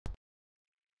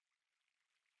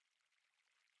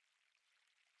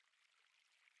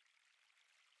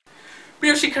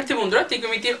প্রিয় শিক্ষার্থী বন্ধুরা,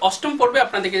 ত্রিকোণমিতির অষ্টম পর্বে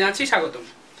আপনাদেরকে জানাচ্ছি স্বাগতম।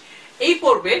 এই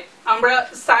পর্বে আমরা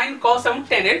সাইন, কস এবং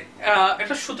tan এর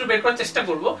একটা সূত্র বের করার চেষ্টা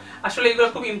করব। আসলে এগুলো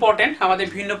খুব ইম্পর্টেন্ট আমাদের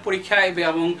বিভিন্ন পরীক্ষায়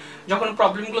এবং যখন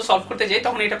প্রবলেমগুলো সলভ করতে যাই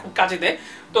তখন এটা খুব কাজে দেয়।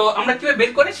 তো আমরা কিভাবে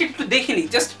বের করি সেটা একটু দেখে নিই,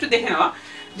 জাস্ট একটু দেখে নেওয়া।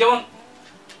 যেমন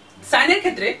সাইনের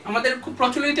ক্ষেত্রে আমাদের খুব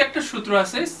প্রচলিত একটা সূত্র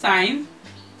আছে, sine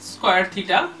square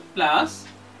theta plus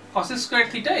cos square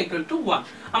theta equal to 1।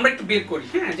 আমরা একটু বের করি,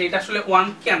 হ্যাঁ, যে এটা আসলে 1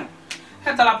 কেন।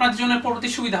 হ্যাঁ, তাহলে আপনাদের জন্য পরবর্তী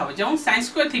সুবিধা হবে। যেমন sine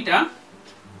square theta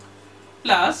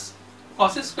plus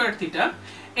cos square theta,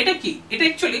 এটা কি? এটা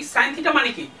অ্যাকচুয়ালি সাইন থিটা মানে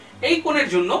কি? এই কোণের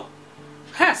জন্য,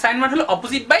 হ্যাঁ, সাইন মানে হলো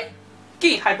অপোজিট বাই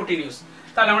কি? হাইপোটেনিউস।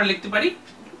 তাহলে আমরা লিখতে পারি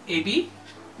AB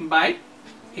by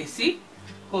AC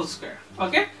whole square.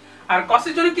 ওকে, আর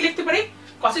কসের জন্য কি লিখতে পারি?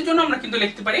 কসের জন্য আমরা কিন্তু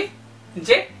লিখতে পারি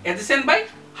যে অ্যাডজেসেন্ট বাই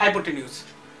হাইপোটেনিউস।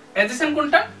 অ্যাডজেসেন্ট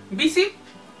কোনটা? বিসি,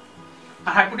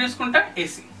 আর হাইপোটেনিউস কোনটা?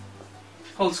 AC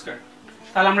whole square.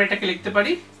 তাহলে আমরা এটাকে লিখতে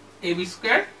পারি এবি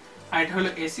স্কয়ার, আর এটা হলো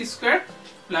AC square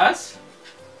plus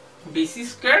BC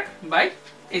square by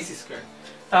AC square.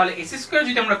 তাহলে এসি স্কয়ার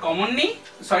যদি আমরা কমন নিই,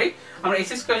 সরি, আমরা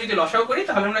এসি স্কয়ার যদি লসাগু করি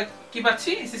তাহলে আমরা কি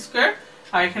পাচ্ছি? এসি স্কয়ার,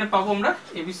 আর এখানে পাবো আমরা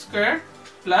AB square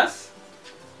plus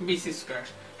BC square.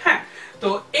 হ্যাঁ, তো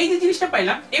এই যে জিনিসটা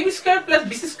পাইলাম AB square plus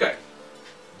BC square,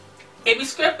 AB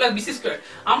square plus BC square,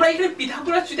 আমরা এখানে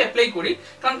পিথাগোরাস যদি অ্যাপ্লাই করি,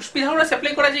 কারণ পিথাগোরাস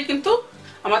অ্যাপ্লাই করা যায় কিন্তু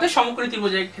আমাদের সমকোণী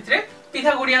ত্রিভুজের ক্ষেত্রে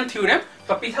পিথাগোরিয়ান থিওরেম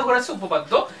বা পিথাগোরাসের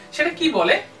উপপাদ্য, সেটা কি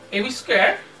বলে? AB square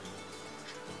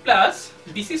plus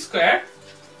BC square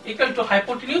equal to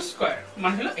হাইপোটেনিউস square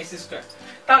মানে হলো এসি স্কয়ার।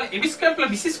 তাহলে এবি স্কয়ার প্লাস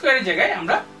বিসি স্কয়ারের জায়গায়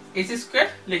আমরা এসি স্কয়ার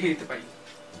লিখে দিতে পারি।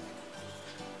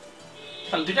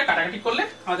 তাহলে দুইটা কাটাকাটি করলে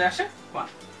আমাদের আসে 1।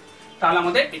 তাহলে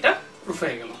আমাদের এটা প্রুফ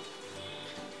হয়ে গেল।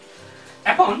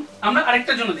 এখন আমরা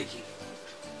আরেকটার জন্য দেখি।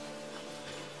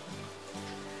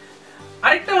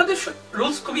 আরেকটা আমাদের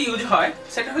রুলস খুবই ইউজ হয়,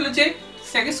 সেটা হলো যে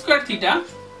sec square theta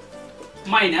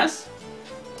minus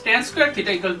tan square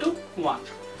theta equal to 1।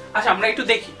 আচ্ছা, আমরা একটু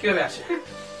দেখি কিভাবে আসে। হ্যাঁ,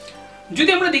 যদি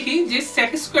আমরা দেখি যে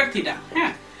sec স্কয়ার থিটা,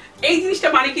 হ্যাঁ, এই জিনিসটা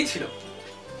মানে কি ছিল?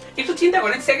 একটু চিন্তা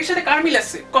করেন, sec এর সাথে কার মিল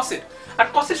আছে? cos-এর। আর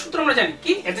cos-এর সূত্র আমরা জানি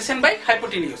কি? adjacent by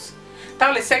হাইপোটেনিউস।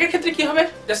 তাহলে sec এর ক্ষেত্রে কি হবে?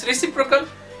 জাস্ট রেসিপ্রোকাল,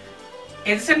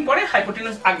 adjacent পরে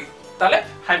হাইপোটেনিউস আগে। তাহলে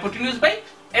হাইপোটেনিউস বাই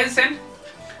adjacent।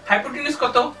 হাইপোটেনিউস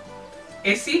কত?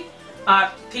 এসি, আর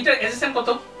থিটার adjacent কত?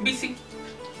 বিসি।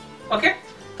 ওকে,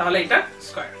 তাহলে এটা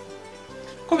স্কয়ার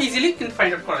খুব ইজিলি কিন্তু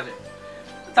ফাইন্ড আউট করা যায়।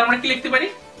 তার মানে কি লিখতে পারি?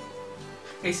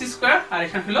 এসি স্কয়ার, আর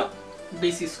এখানে হলো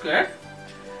বিসি স্কয়ার।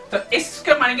 তো এসি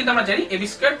স্কয়ার মানে কিন্তু আমরা জানি AB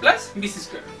square plus BC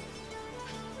square,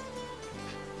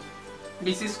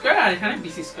 BC square আর এখানে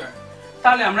বিসি স্কয়ার।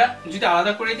 তাহলে আমরা যদি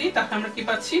আলাদা করে দিই তাহলে আমরা কি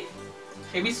পাচ্ছি?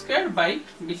 AB square by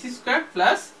BC square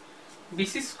plus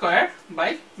BC square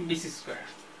by BC square.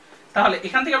 তাহলে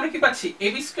এখান থেকে আমরা কি পাচ্ছি?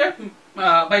 AB square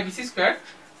by BC square,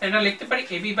 এটা লিখতে পারি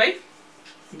AB by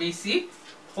BC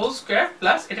whole square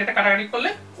plus এটা কাটাকাটি করলে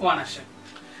 1 আসে।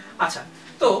 আচ্ছা,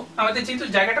 তো আমাদের যেহেতু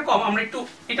জায়গাটা কম, আমরা একটু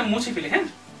এটা মুছে ফেলি। হ্যাঁ,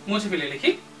 মুছে ফেলে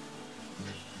লিখি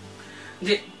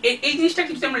যে এই জিনিসটা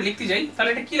যদি আমরা লিখতে যাই তাহলে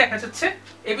এটা কি লেখা যাচ্ছে?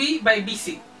 AB by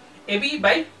BC, AB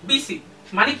by BC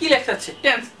মানে কি লেখা যাচ্ছে?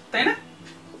 tan, তাই না?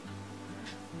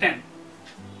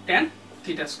 tan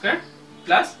theta square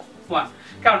plus 1।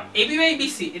 কারণ এবি বাই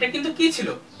বিসি এটা কিন্তু কি ছিল?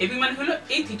 এবি মানে হলো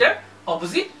এই থিটার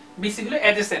অপোজিট, বিসি হলো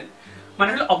অ্যাডজেসেন্ট মানে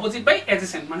হলো অপোজিট বাই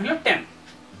অ্যাডজেসেন্ট মানে হলো tan।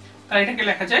 তাহলে এটাকে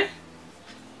লেখা যায়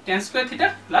tan স্কয়ার থিটা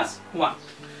প্লাস 1।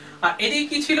 আর এদিকে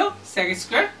কি ছিল? sec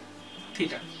square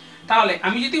theta. তাহলে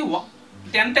আমি যদি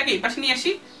tanটাকে এই পাশে নিয়ে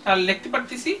আসি তাহলে লিখতে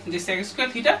পারতেছি যে sec square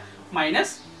theta minus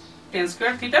tan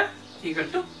square theta equal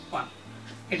to 1।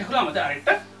 এটা হলো আমাদের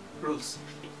আরেকটা রুলস।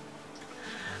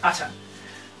 আচ্ছা,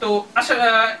 তো আসলে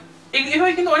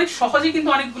এইভাবে কিন্তু অনেক সহজে কিন্তু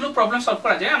অনেকগুলো প্রবলেম সলভ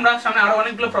করা যায়। আমরা সামনে আরো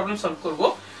অনেকগুলো প্রবলেম সলভ করব।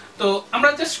 তো আমরা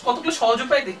জাস্ট কতগুলো সহজ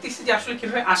উপায় দেখতেছি যে আসলে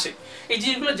কিভাবে আসে। এই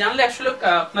জিনিসগুলো জানলে আসলে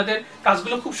আপনাদের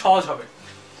কাজগুলো খুব সহজ হবে।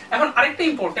 এখন আরেকটা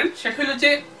ইম্পর্টেন্ট, সেটা হলো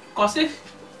যে cosec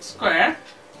square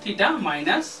theta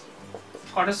minus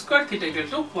cot square theta equal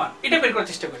to 1। এটা বের করার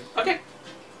চেষ্টা করি। ওকে,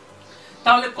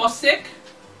 তাহলে cosec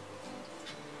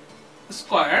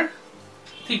স্কয়ার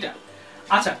থিটা।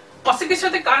 আচ্ছা, cosec এর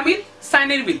সাথে কার মিল?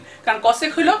 সাইনের মিল, কারণ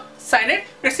cosec হলো সাইনের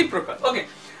রেসিপ্রোকাল। ওকে,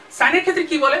 সাইনের ক্ষেত্রে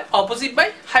কি বলে? Opposite by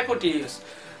হাইপোটেনিউস।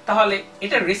 তাহলে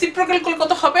এটা রেসিপ্রোকাল করলে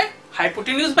কত হবে?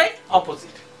 হাইপোটেনিউস বাই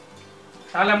অপোজিট।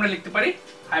 তাহলে আমরা লিখতে পারি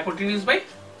হাইপোটেনিউস বাই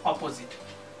অপোজিট।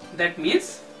 দ্যাট মিন্স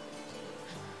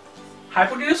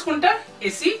হাইপোটেনিউস কোনটা?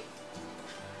 এসি,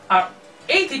 আর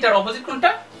এই থিটার অপোজিট কোনটা?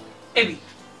 এবি।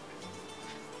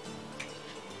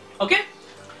 ওকে,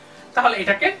 তাহলে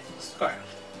এটাকে স্কয়ার।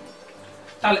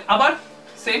 তাহলে আবার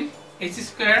same AC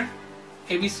square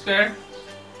AB square,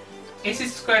 AC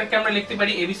square কে আমরা লিখতে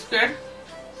পারি AB square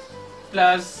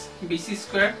plus BC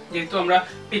square, যেহেতু আমরা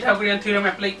পিথাগোরিয়ান থিওরেম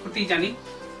অ্যাপ্লাই করতেই জানি,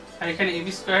 আর এখানে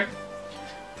এবি স্কয়ার,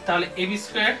 তাহলে AB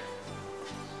square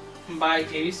by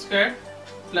AB square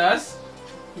plus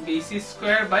BC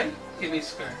square by AB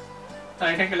square,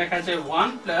 তাহলে এটাকে লেখা যায়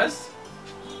 1 plus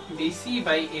BC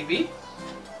by AB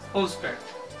whole square.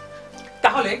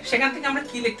 তাহলে সেখান থেকে আমরা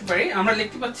কি লিখতে পারি? আমরা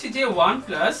লিখতে পাচ্ছি যে 1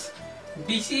 plus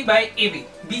BC by AB.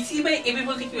 BC by AB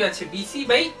বলতে কি আছে? বিসি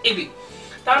বাই এবি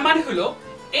তার মানে হলো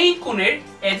এই কোণের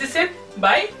অ্যাডজেসেন্ট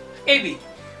বাই এবি,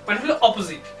 মানে হলো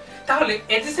অপোজিট। তাহলে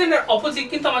অ্যাডজেসেন্ট আর অপোজিট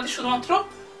কিন্তু আমাদের শুধুমাত্র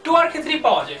 2r ক্ষেত্রেই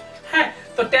পাওয়া যায়। হ্যাঁ,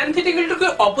 তো tan theta equal to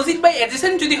opposite by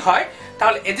adjacent যদি হয়,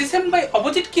 তাহলে অ্যাডজেসেন্ট বাই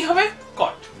অপোজিট কি হবে?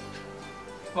 cot।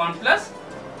 1 plus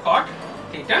cot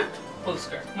theta whole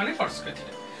square, মানে cot স্কয়ার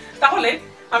থিটা। তাহলে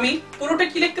আমি পুরোটা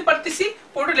কি লিখতে পারতেছি?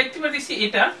 পুরোটা লিখতে পারতেছি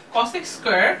এটা cos x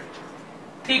square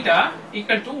theta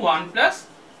equal to 1 plus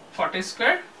cot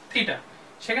square theta.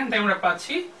 সেখান থেকে আমরা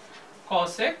পাচ্ছি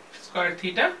cos x square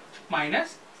theta minus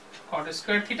cot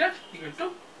square theta equal to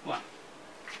 1।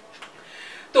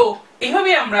 তো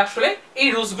এইভাবে আমরা আসলে এই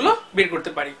রুলস গুলো বের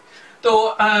করতে পারি। তো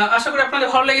আশা করি আপনাদের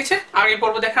ভালো লেগেছে। আগে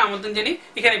পর্ব দেখা আমন্ত্রণ জানিয়ে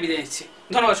এখানে বিদায় নিচ্ছি।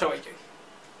 ধন্যবাদ সবাইকে।